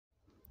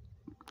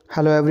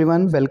Hello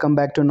everyone, welcome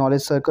back to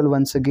Knowledge Circle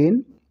once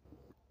again.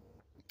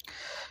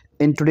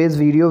 In today's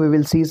video, we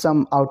will see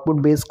some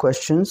output based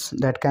questions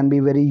that can be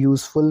very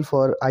useful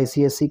for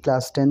ICSE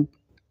class 10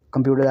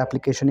 computer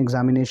application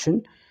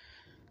examination.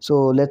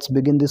 So let's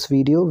begin this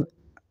video.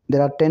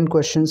 There are 10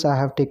 questions I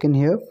have taken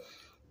here.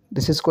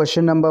 This is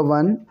question number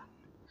 1.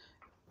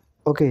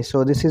 Okay,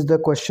 so this is the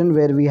question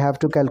where we have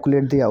to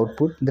calculate the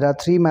output. There are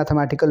 3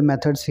 mathematical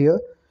methods here.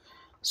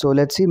 So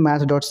let's see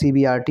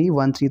math.cbrt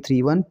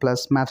 1331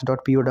 plus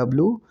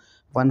math.pow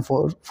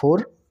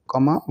 144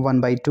 comma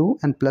 1 by 2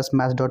 and plus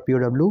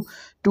math.pow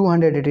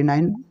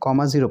 289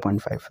 comma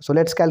 0.5. So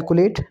let's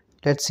calculate.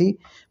 Let's see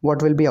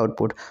what will be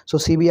output. So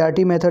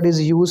CBRT method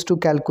is used to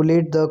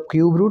calculate the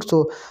cube root.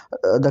 So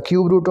the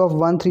cube root of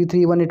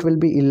 1331, it will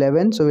be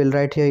 11. So we'll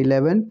write here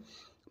 11.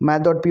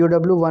 Math.pow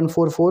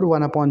 144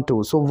 1 upon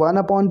 2. So 1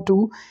 upon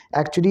 2,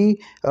 actually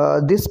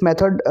this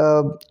method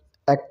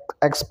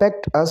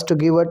expect us to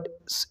give a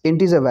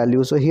integer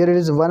value. So here it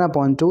is 1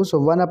 upon 2. So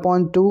 1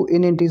 upon 2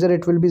 in integer,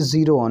 it will be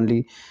 0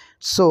 only.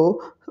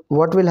 So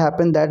what will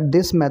happen, that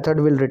this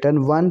method will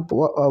return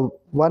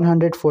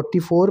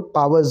 144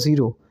 power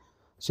 0.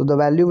 So the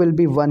value will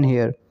be 1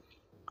 here.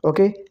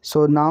 Okay,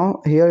 so now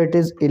here it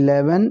is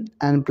 11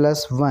 and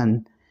plus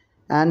 1.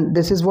 And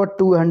this is what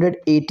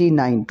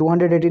 289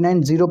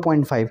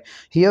 0.5.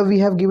 Here we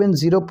have given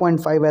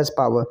 0.5 as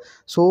power.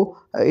 So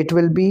it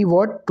will be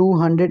what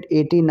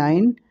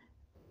 289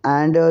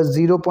 and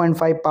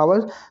 0.5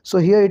 power. So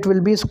here it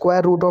will be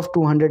square root of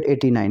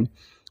 289.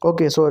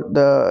 Okay, so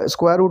the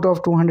square root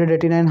of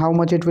 289, how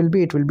much it will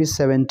be? It will be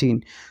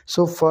 17.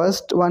 So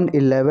first one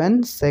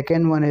 11,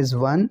 second one is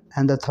 1,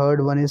 and the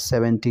third one is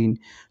 17.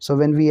 So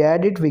when we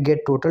add it, we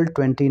get total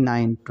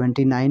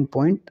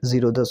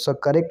 29.0. The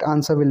correct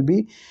answer will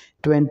be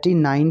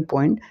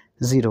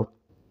 29.0.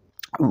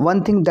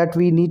 One thing that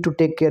we need to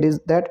take care is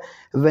that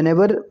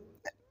whenever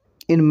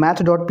in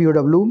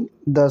math.pow,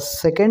 the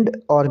second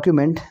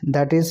argument,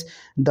 that is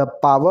the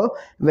power,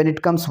 when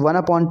it comes 1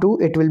 upon 2,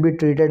 it will be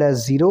treated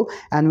as 0,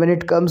 and when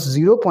it comes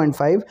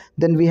 0.5,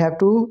 then we have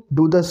to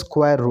do the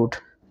square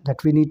root.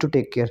 That we need to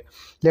take care.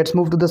 Let's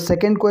move to the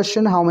second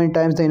question. How many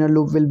times the inner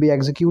loop will be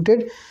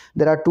executed?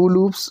 There are 2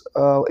 loops,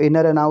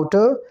 inner and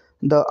outer.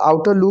 The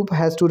outer loop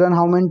has to run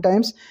how many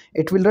times?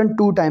 It will run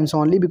 2 times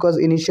only, because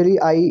initially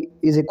I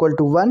is equal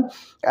to 1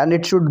 and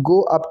it should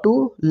go up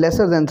to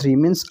lesser than 3,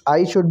 means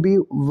I should be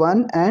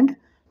 1 and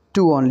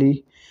 2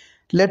 only.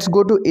 Let's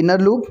go to inner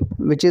loop,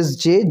 which is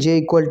j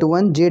equal to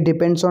 1. J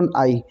depends on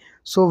I.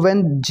 So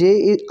when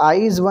I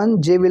is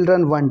 1, j will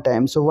run 1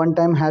 time. So 1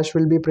 time hash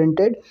will be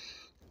printed,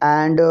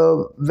 and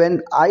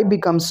when I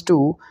becomes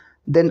 2,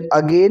 then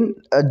again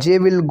j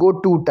will go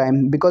 2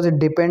 times, because it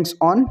depends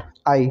on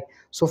I.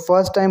 So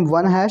first time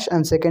 1 hash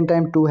and second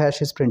time 2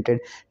 hash is printed.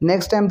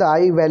 Next time the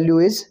I value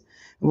is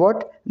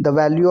what? The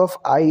value of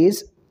I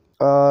is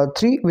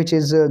 3, which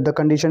is the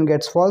condition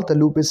gets false, the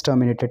loop is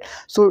terminated.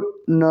 So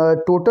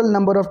total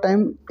number of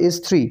time is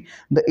 3.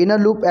 The inner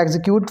loop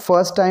execute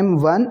first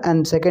time 1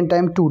 and second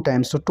time 2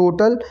 times. So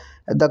total,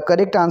 the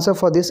correct answer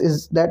for this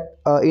is that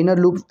inner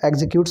loop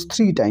executes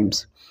 3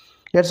 times.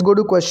 Let's go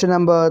to question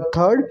number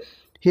 3.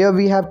 Here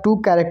we have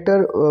 2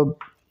 character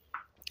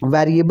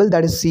variable,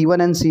 that is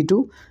C1 and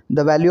C2.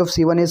 The value of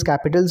C1 is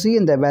capital C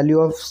and the value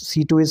of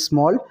C2 is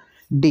small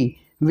d.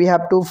 We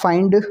have to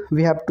find,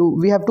 we have 2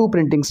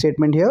 printing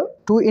statement here.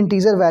 2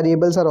 integer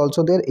variables are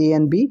also there, a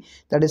and b,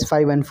 that is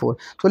 5 and 4.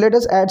 So let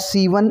us add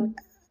C1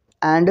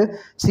 and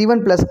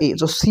C1 plus a.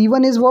 So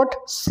C1 is what?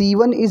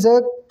 C1 is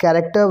a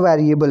character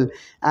variable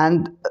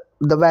and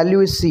the value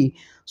is C.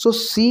 So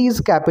C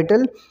is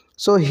capital.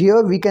 So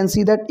here we can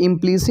see that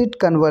implicit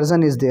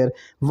conversion is there.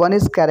 One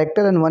is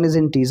character and one is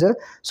integer.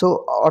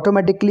 So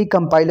automatically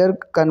compiler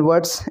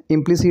converts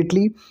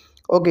implicitly.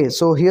 Okay,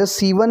 so here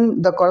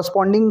C1, the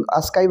corresponding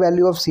ASCII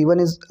value of C1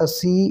 is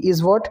C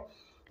is what?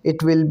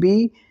 It will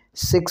be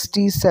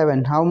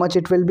 67. How much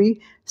it will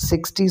be?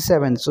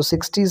 67. So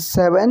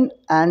 67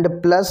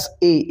 and plus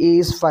a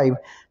is 5.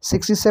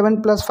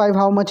 67 plus 5,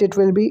 how much it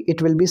will be?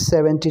 It will be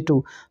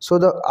 72. So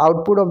the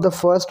output of the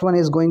first one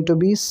is going to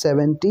be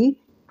 72.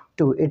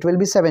 It will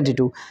be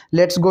 72.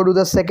 Let's go to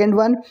the second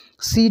one.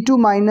 C2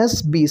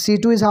 minus b.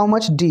 C2 is how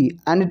much? D,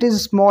 and it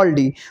is small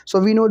d. So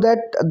we know that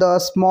the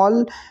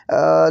small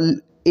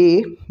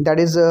a, that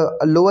is a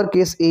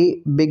lowercase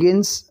a,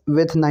 begins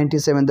with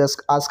 97. The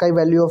ASCII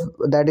value of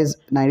that is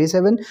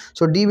 97.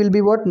 So d will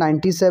be what?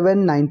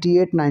 97,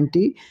 98,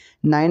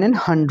 99 and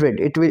 100.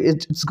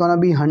 It's gonna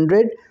be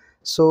 100.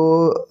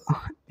 So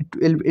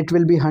it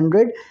will be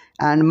 100,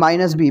 and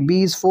minus b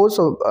is 4,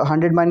 so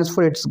 100 minus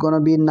 4, it's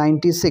gonna be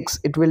 96.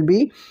 It will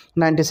be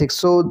 96.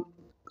 So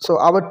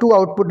our 2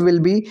 output will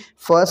be,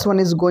 first one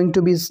is going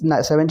to be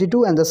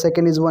 72 and the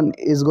second one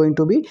is going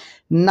to be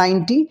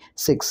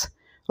 96.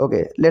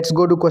 Okay, let's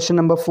go to question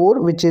number 4,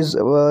 which is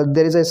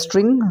there is a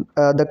string.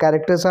 The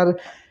characters are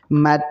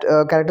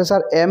matter,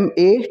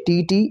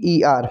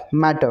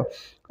 matter.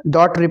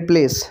 Dot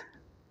replace.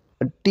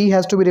 T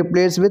has to be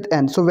replaced with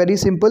n. So very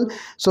simple.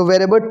 So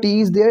wherever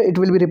t is there, it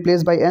will be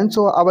replaced by n.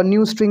 So our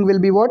new string will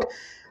be what?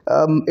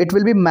 it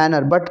will be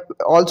manner, but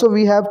also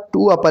we have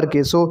two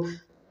uppercase, so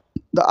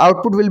the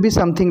output will be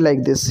something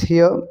like this.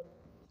 Here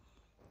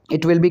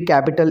it will be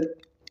capital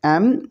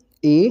M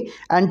A,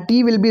 and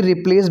T will be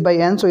replaced by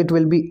N, so it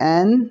will be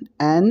N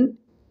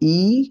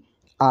E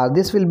R.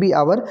 This will be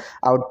our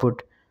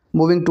output.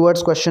 Moving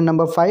towards question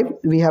number 5,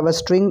 we have a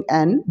string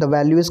N, the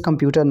value is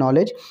computer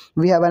knowledge.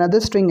 We have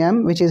another string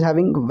M which is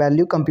having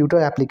value computer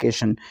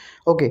application.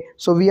 Okay,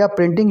 so we are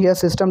printing here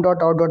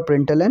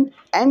system.out.println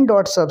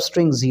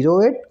n.substring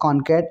 08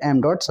 concat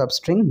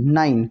m.substring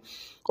 9.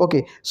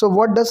 Okay, so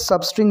what does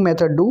substring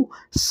method do?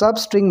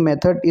 Substring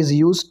method is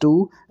used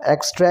to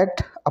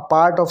extract a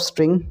part of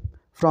string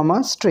from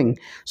a string.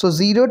 So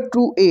 0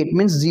 to 8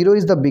 means 0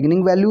 is the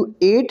beginning value,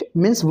 8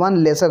 means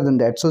 1 lesser than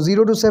that. So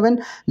 0 to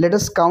 7, let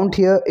us count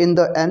here in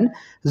the n,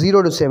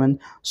 0 to 7.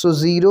 So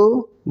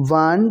 0,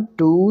 1,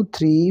 2,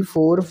 3,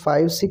 4,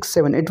 5, 6,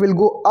 7. It will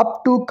go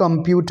up to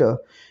computer.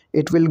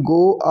 It will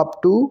go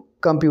up to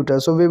computer.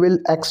 So we will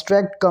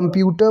extract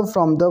computer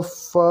from the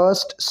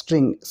first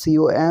string,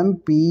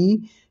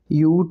 computer.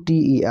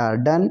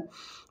 Done.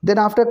 Then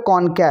after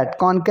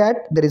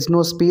concat, there is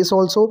no space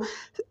also.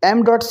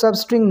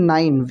 M.substring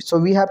 9. So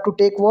we have to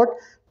take what?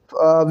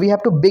 We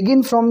have to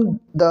begin from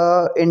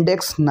the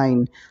index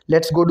 9.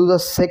 Let's go to the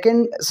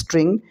second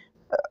string.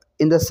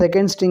 In the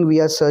second string we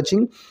are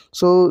searching.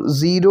 So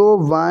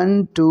 0,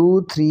 1,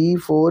 2, 3,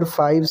 4,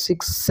 5,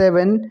 6,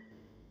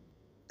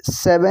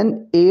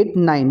 7, 8,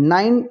 9.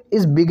 9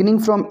 is beginning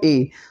from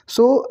A.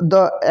 So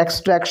the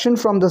extraction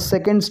from the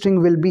second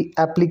string will be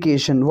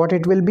application. What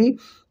it will be?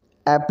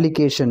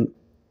 Application.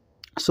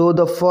 So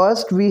the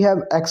first we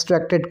have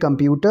extracted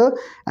computer,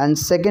 and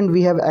second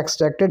we have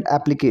extracted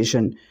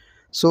application.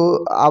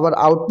 So our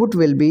output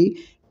will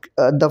be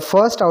the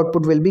first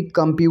output will be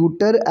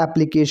computer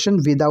application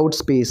without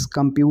space.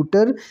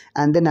 Computer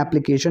and then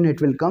application,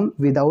 it will come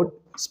without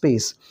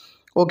space.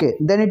 Okay,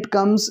 then it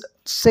comes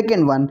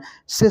second one,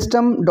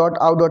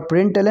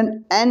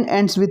 system.out.println n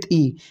ends with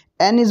E.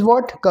 N is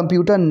what?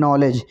 Computer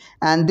knowledge,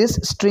 and this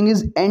string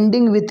is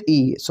ending with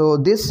E. So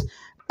this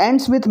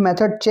ends with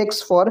method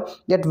checks for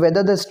that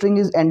whether the string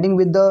is ending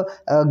with the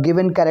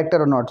given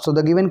character or not. So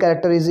the given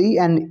character is E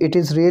and it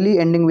is really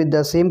ending with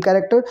the same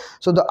character,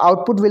 so the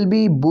output will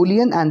be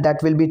boolean and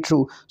that will be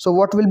true. So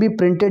what will be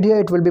printed here?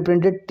 It will be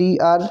printed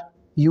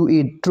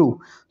TRUE, true.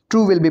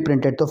 True will be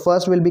printed. So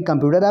first will be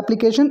computer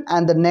application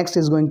and the next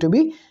is going to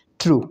be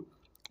true.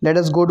 Let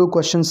us go to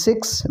question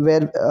 6,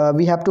 where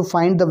we have to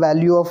find the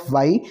value of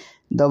y.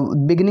 The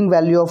beginning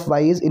value of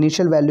y is,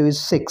 initial value is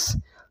 6.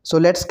 So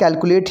let's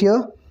calculate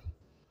here.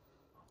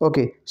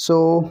 Okay,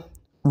 so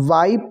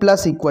y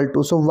plus equal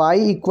to, so y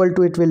equal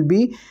to, it will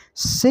be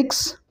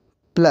 6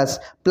 plus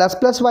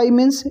y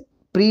means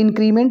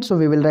pre-increment, so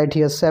we will write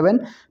here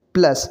 7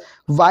 plus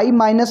y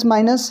minus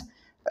minus,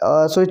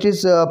 so it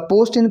is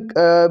post in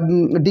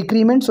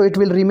decrement, so it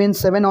will remain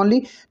 7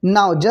 only.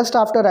 Now just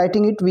after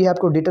writing it, we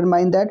have to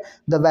determine that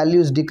the value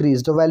is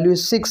decreased. The value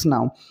is 6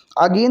 now.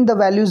 Again the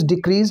value is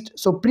decreased,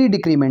 so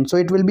pre-decrement, so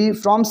it will be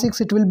from 6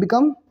 it will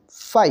become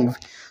 5.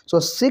 So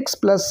 6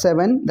 plus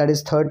 7, that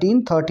is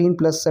 13. 13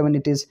 plus 7,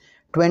 it is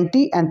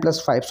 20, and plus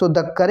 5. So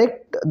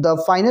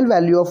the final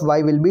value of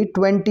y will be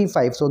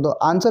 25. So the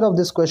answer of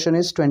this question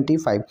is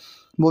 25.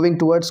 Moving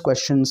towards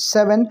question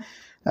 7.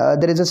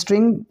 There is a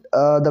string,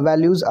 the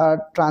values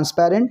are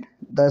transparent.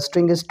 The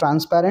string is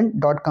transparent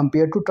dot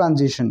compare to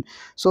transition.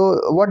 So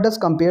what does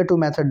compare to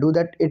method do?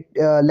 That it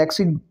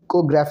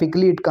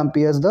lexicographically it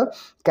compares the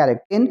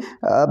character.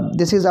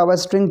 This is our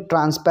string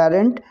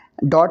transparent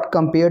dot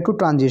compare to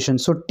transition.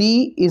 So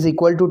T is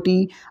equal to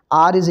T,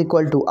 R is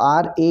equal to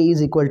R, A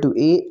is equal to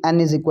A, N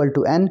is equal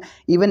to N,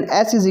 even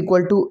S is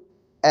equal to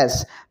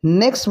S.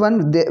 Next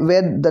one,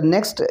 where the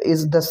next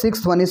is, the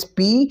sixth one is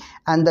P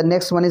and the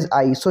next one is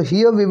I. So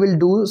here we will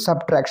do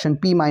subtraction,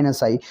 P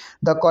minus I.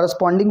 The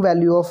corresponding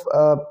value of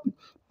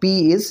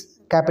P is,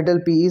 capital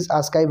P is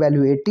ASCII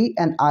value 80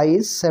 and I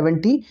is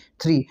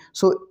 73.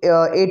 So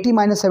 80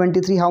 minus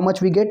 73, how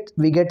much we get?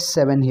 We get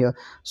 7 here.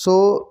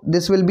 So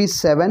this will be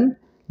 7.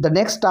 The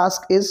next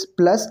task is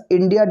plus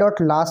India dot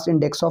last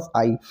index of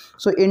I.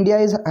 So India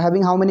is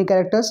having how many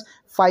characters?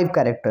 5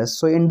 characters.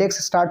 So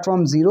index start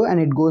from 0 and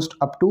it goes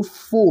up to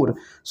 4.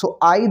 So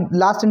I,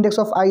 last index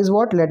of I is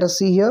what? Let us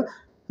see here.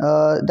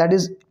 That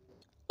is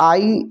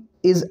I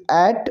is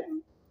at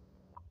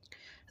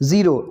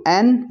 0,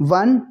 N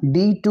 1,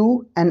 D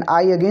 2 and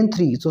I again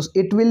 3. So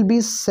it will be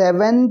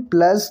 7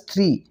 plus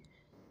 3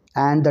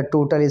 and the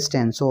total is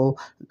 10. So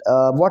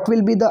what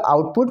will be the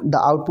output? The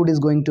output is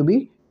going to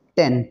be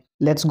 10.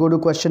 Let's go to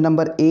question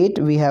number 8.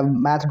 We have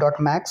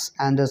math.max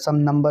and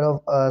some number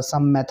of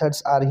some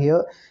methods are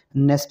here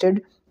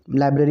nested,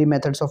 library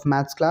methods of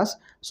maths class.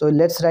 So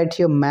let's write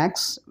here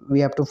max. We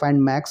have to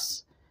find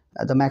max,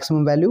 the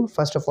maximum value.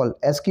 First of all,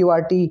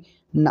 SQRT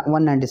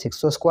 196.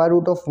 So square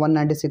root of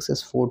 196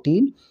 is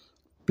 14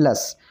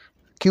 plus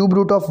cube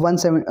root of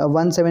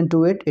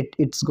 1728,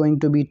 it's going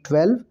to be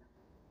 12.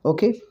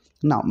 Okay,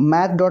 Now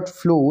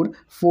math.floor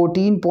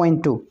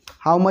 14.2.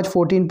 How much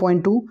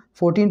 14.2?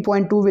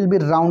 14.2 will be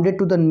rounded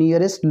to the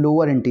nearest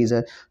lower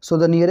integer. So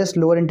the nearest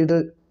lower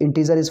integer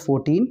is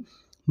 14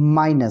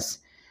 minus,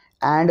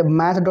 and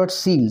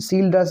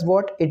math.seal does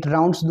what? It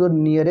rounds to the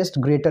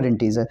nearest greater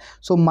integer.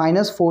 So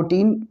minus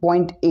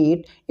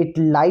 14.8, it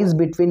lies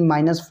between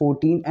minus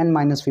 14 and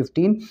minus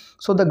 15.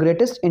 So the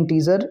greatest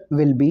integer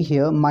will be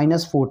here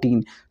minus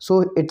 14.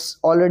 So it's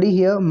already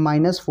here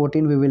minus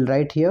 14, we will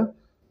write here.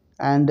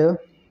 And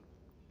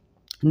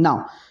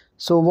now,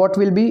 so what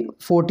will be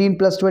 14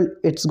 plus 12?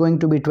 It's going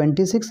to be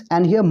 26,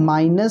 and here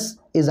minus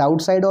is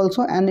outside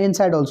also and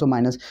inside also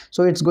minus,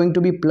 so it's going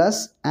to be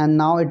plus, and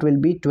now it will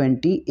be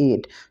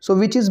 28. So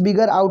which is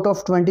bigger out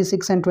of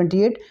 26 and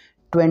 28?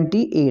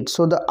 28.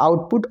 So the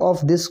output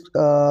of this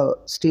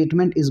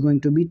statement is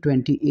going to be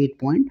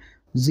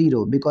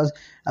 28.0, because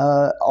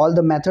all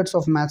the methods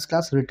of maths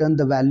class return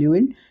the value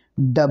in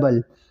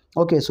double.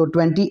 Okay, so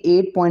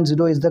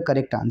 28.0 is the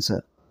correct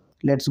answer.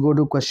 Let's go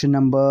to question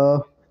number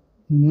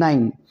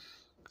 9.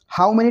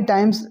 How many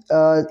times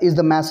is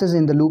the message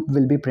in the loop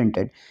will be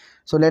printed?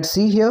 So let's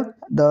see here.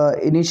 The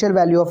initial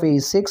value of A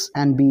is 6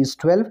 and B is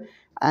 12,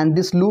 and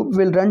this loop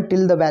will run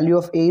till the value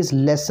of A is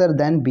lesser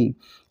than B,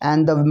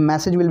 and the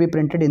message will be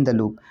printed in the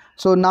loop.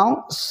 So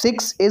now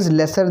 6 is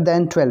lesser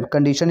than 12,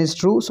 condition is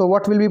true. So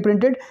what will be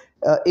printed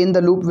in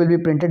the loop will be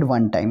printed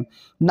one time.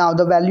 Now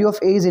the value of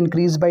A is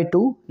increased by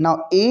 2.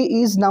 Now A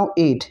is now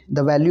 8.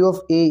 The value of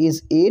A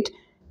is 8,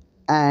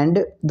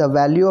 and the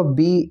value of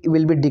B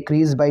will be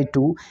decreased by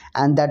 2,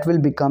 and that will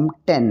become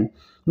 10.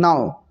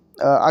 Now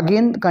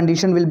again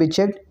condition will be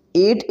checked.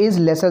 8 is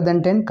lesser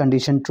than 10,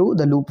 condition true.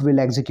 The loop will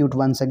execute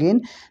once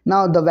again.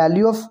 Now the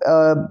value of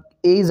A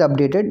is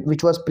updated,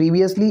 which was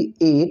previously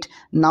 8.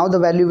 Now the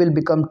value will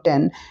become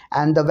 10,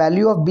 and the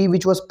value of B,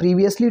 which was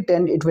previously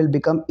 10, it will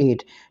become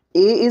 8. A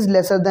is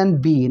lesser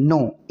than B.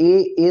 No,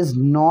 A is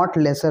not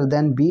lesser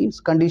than B.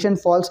 Condition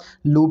false,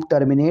 loop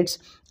terminates,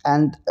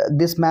 and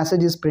this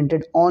message is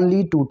printed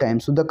only 2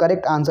 times. So the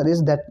correct answer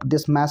is that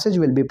this message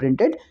will be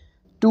printed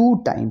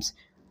 2 times.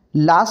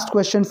 Last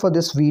question for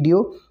this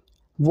video.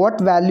 What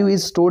value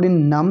is stored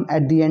in num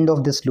at the end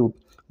of this loop?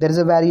 There is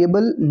a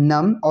variable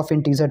num of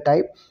integer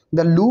type.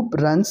 The loop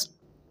runs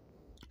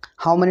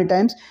how many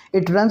times?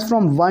 It runs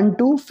from 1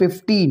 to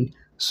 15.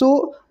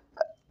 So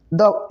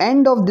the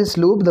end of this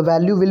loop, the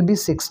value will be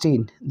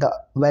 16. The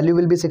value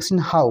will be 16.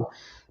 How?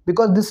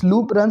 Because this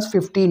loop runs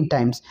 15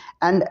 times,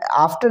 and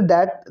after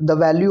that the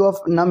value of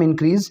num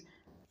increase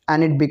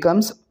and it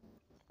becomes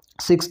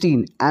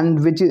 16,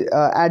 and which is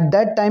at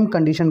that time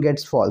condition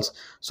gets false.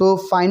 So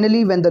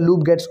finally when the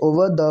loop gets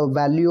over, the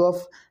value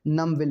of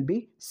num will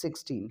be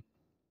 16.